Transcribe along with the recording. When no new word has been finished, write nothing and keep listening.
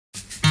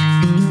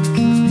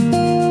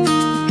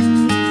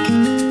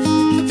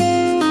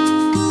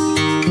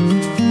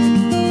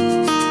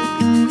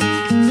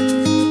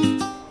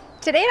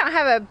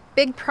a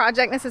big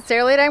project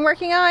necessarily that I'm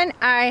working on.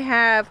 I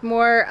have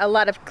a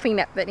lot of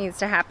cleanup that needs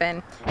to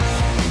happen.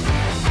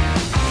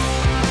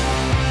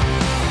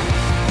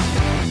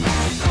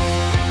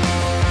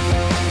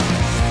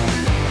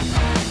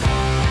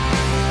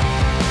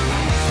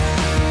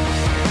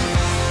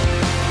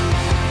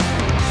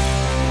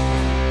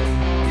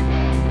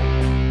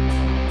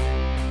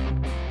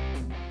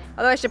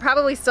 Although I should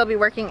probably still be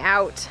working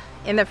out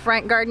in the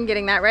front garden,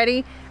 getting that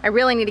ready, I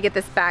really need to get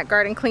this back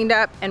garden cleaned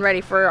up and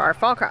ready for our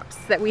fall crops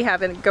that we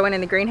have going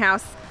in the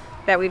greenhouse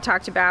that we've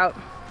talked about.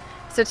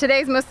 So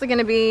today's mostly going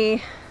to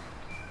be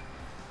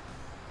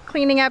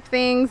cleaning up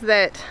things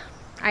that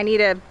I need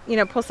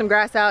to, pull some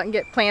grass out and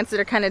get plants that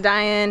are kind of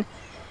dying,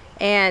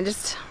 and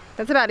just,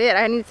 that's about it.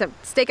 I need to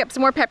stake up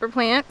some more pepper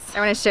plants. I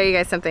want to show you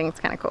guys something that's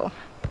kind of cool.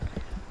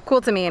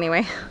 Cool to me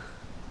anyway.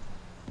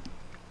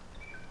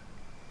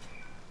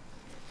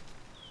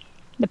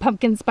 The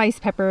pumpkin spice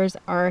peppers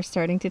are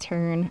starting to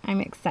turn.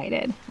 I'm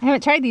excited. I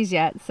haven't tried these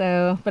yet,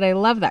 but I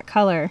love that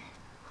color.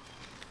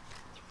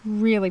 It's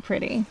really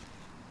pretty.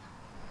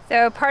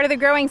 So part of the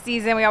growing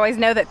season, we always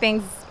know that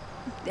things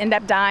end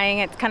up dying.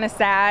 It's kind of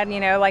sad,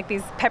 like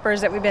these peppers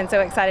that we've been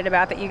so excited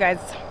about that you guys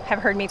have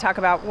heard me talk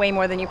about way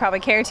more than you probably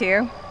care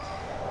to.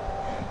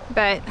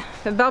 But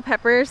the bell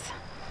peppers,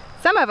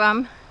 some of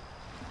them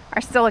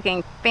are still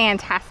looking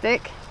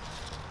fantastic.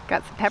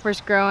 Got some peppers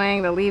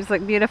growing, the leaves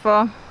look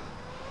beautiful.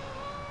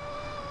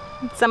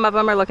 Some of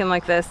them are looking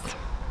like this.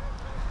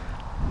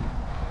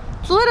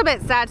 It's a little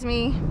bit sad to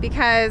me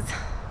because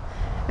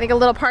I think a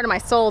little part of my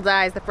soul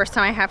dies the first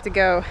time I have to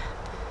go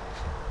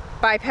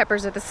buy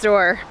peppers at the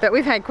store. But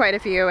we've had quite a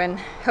few, and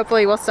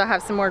hopefully we'll still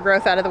have some more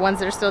growth out of the ones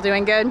that are still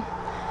doing good.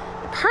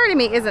 Part of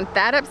me isn't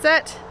that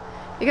upset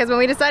because when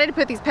we decided to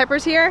put these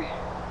peppers here,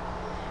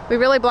 we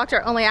really blocked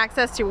our only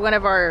access to one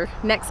of our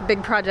next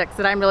big projects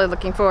that I'm really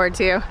looking forward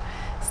to.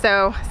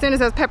 So as soon as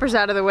those peppers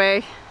are out of the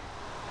way,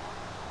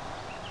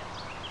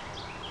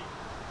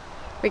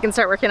 we can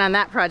start working on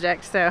that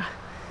project, so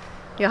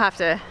you'll have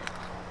to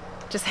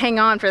just hang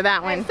on for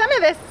that one. And some of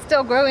this is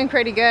still growing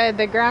pretty good.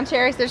 The ground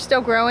cherries, they're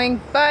still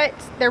growing, but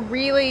we're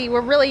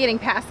really getting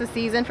past the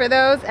season for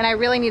those, and I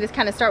really need to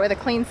kind of start with a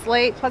clean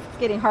slate, plus it's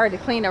getting hard to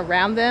clean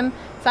around them.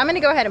 So I'm gonna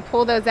go ahead and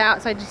pull those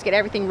out so I just get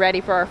everything ready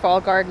for our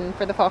fall garden,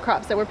 for the fall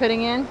crops that we're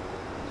putting in.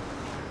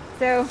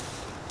 So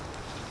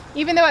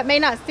even though it may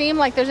not seem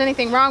like there's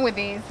anything wrong with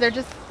these,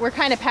 we're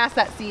kind of past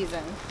that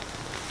season.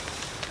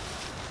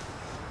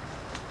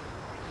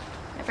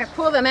 If I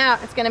pull them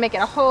out, it's going to make it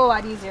a whole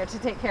lot easier to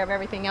take care of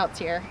everything else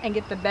here and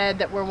get the bed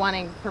that we're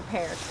wanting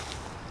prepared.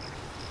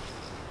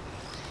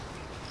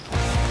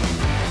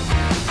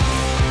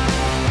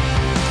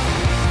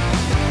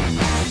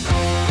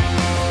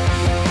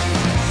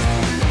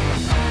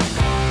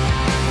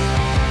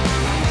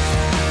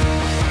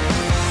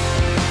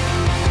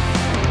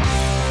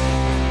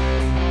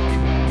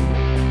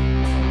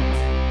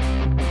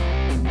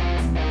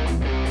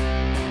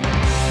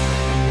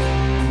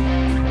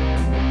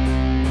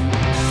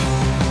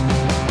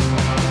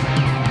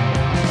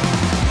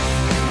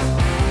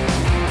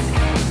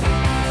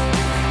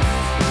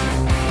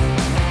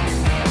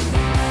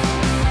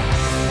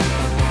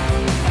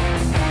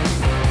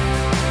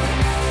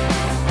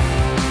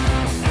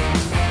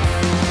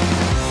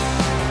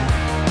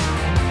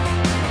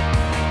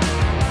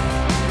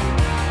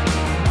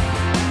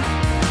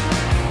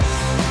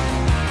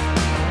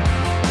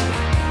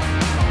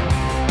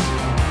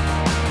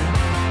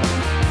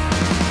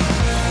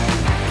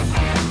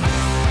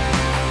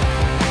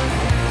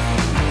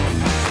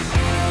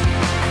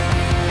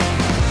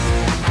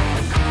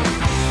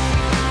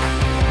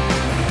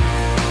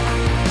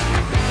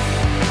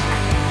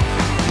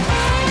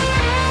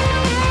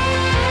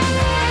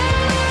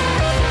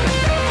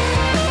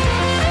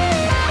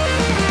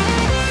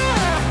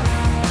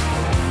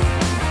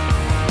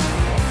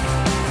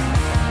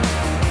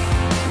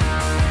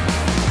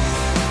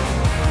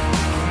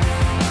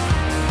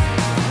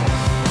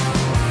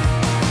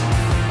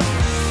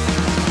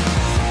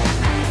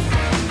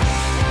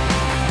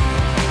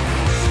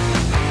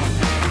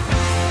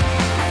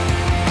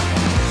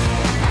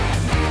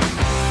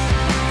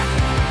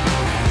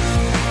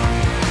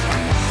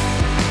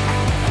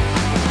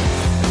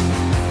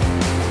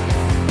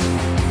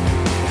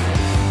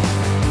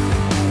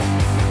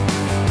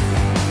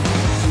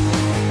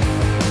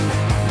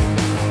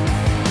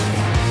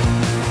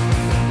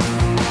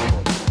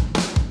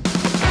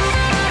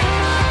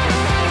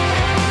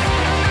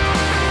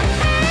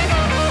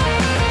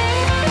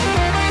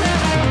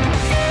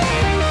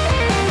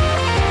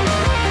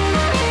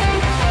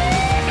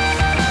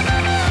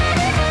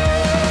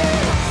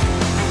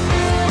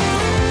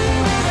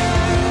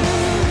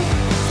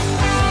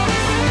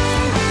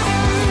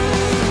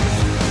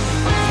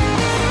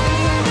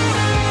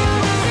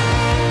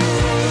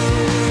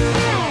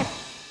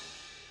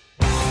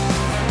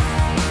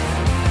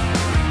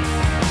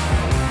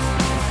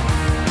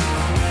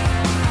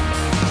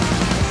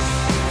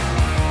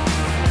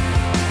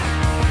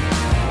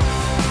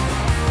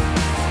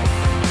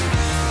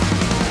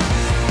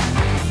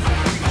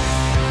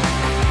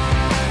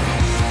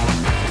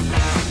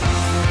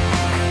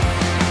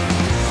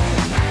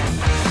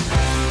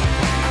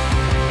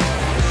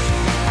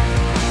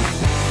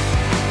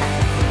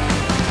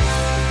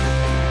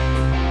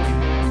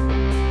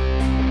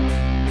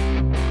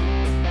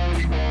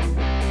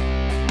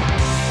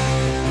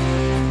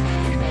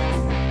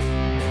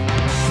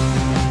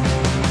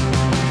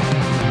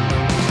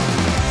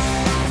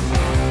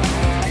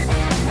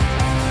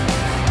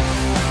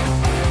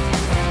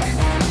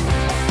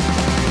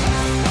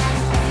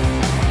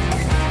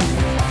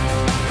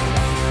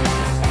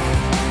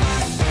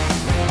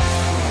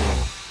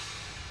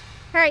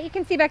 All right, you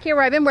can see back here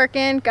where I've been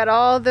working, got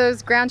all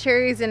those ground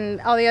cherries and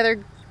all the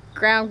other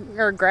ground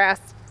or grass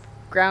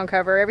ground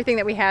cover, everything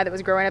that we had that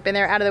was growing up in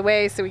there out of the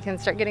way so we can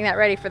start getting that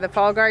ready for the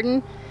fall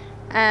garden.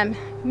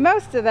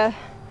 Most of the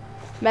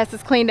mess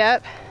is cleaned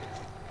up.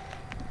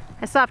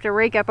 I still have to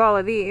rake up all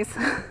of these.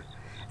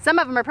 Some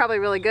of them are probably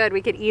really good,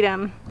 we could eat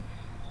them.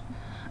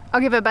 I'll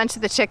give a bunch to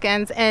the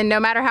chickens, and no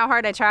matter how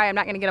hard I try, I'm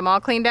not gonna get them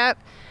all cleaned up.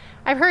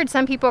 I've heard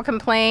some people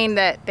complain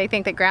that they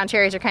think that ground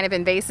cherries are kind of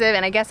invasive,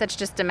 and I guess that's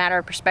just a matter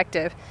of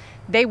perspective.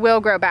 They will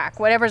grow back.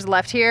 Whatever's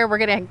left here, we're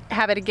gonna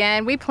have it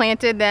again. We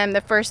planted them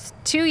the first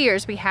 2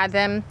 years we had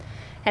them,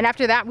 and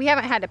after that we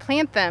haven't had to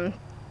plant them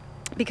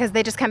because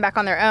they just come back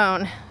on their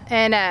own.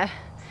 And I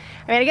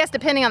mean, I guess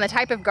depending on the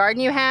type of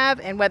garden you have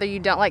and whether you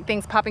don't like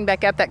things popping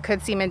back up that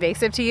could seem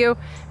invasive to you.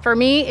 For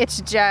me,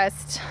 it's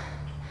just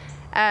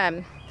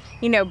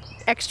you know,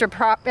 extra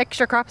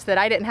crops that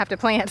I didn't have to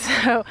plant.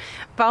 So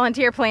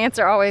volunteer plants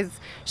are always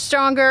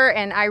stronger,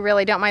 and I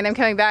really don't mind them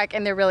coming back,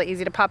 and they're really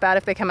easy to pop out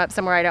if they come up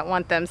somewhere I don't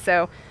want them.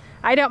 So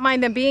I don't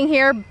mind them being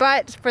here,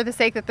 but for the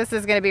sake that this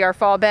is gonna be our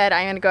fall bed,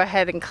 I'm gonna go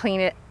ahead and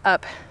clean it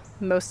up,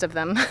 most of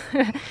them.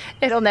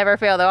 It'll never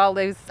fail though.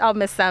 I'll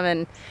miss some,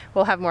 and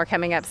we'll have more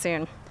coming up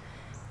soon.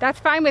 That's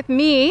fine with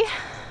me.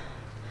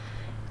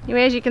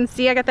 Anyway, as you can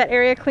see, I got that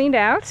area cleaned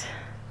out.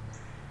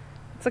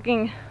 It's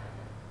looking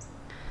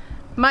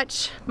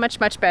much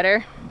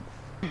better.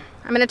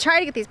 I'm gonna try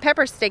to get these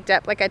peppers staked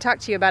up like I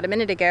talked to you about a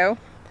minute ago,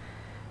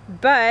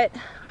 but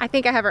I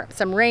think I have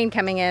some rain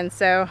coming in,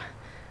 so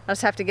I'll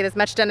just have to get as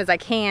much done as I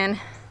can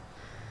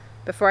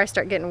before I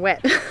start getting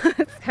wet.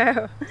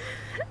 So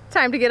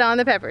time to get on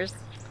the peppers.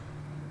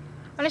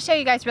 I'm gonna show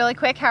you guys really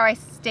quick how I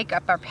stake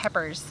up our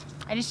peppers.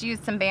 I just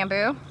used some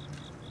bamboo,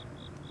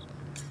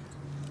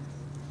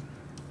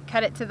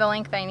 cut it to the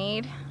length I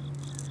need.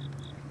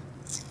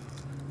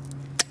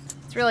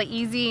 It's really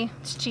easy,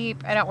 it's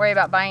cheap. I don't worry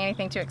about buying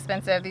anything too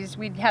expensive. These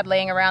we had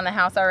laying around the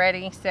house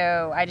already,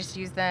 so I just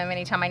use them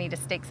anytime I need to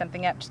stake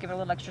something up, just give it a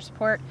little extra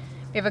support.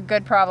 We have a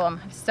good problem.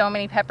 I have so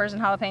many peppers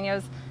and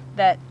jalapenos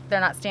that they're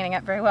not standing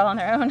up very well on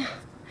their own.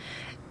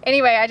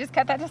 Anyway, I just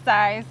cut that to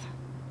size.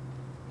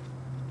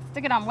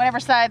 Stick it on whatever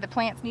side the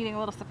plant's needing a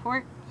little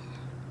support.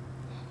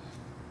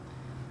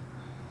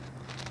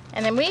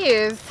 And then we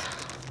use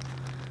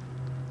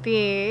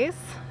these,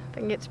 if I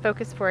can get to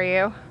focus for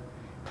you,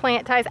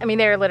 plant ties. I mean,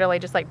 they're literally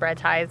just like bread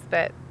ties,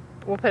 but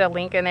we'll put a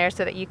link in there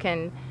so that you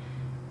can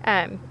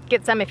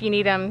get some if you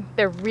need them.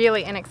 They're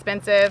really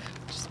inexpensive,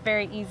 just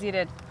very easy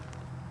to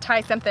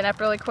tie something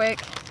up really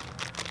quick.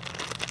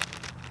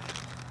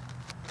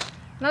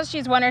 And I'll just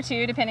use one or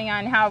two depending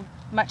on how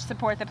much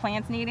support the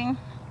plant's needing.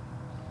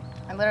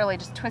 I literally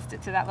just twist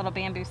it to that little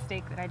bamboo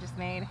stake that I just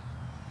made.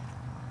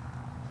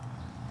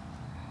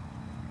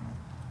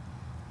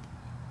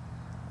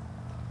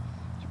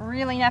 There's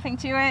really nothing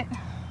to it.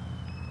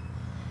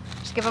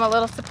 Just give them a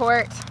little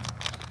support.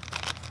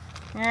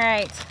 All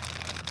right,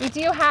 we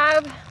do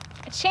have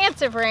a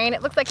chance of rain.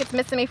 It looks like it's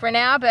missing me for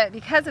now, but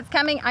because it's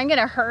coming, I'm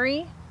gonna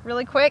hurry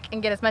really quick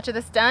and get as much of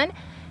this done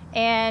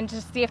and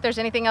just see if there's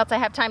anything else I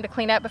have time to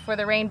clean up before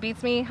the rain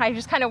beats me. I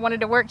just kind of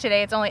wanted to work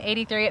today. It's only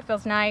 83, it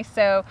feels nice.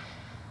 So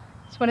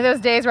it's one of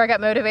those days where I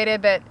got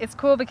motivated, but it's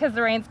cool because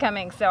the rain's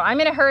coming. So I'm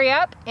gonna hurry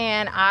up,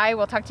 and I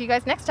will talk to you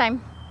guys next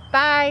time.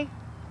 Bye.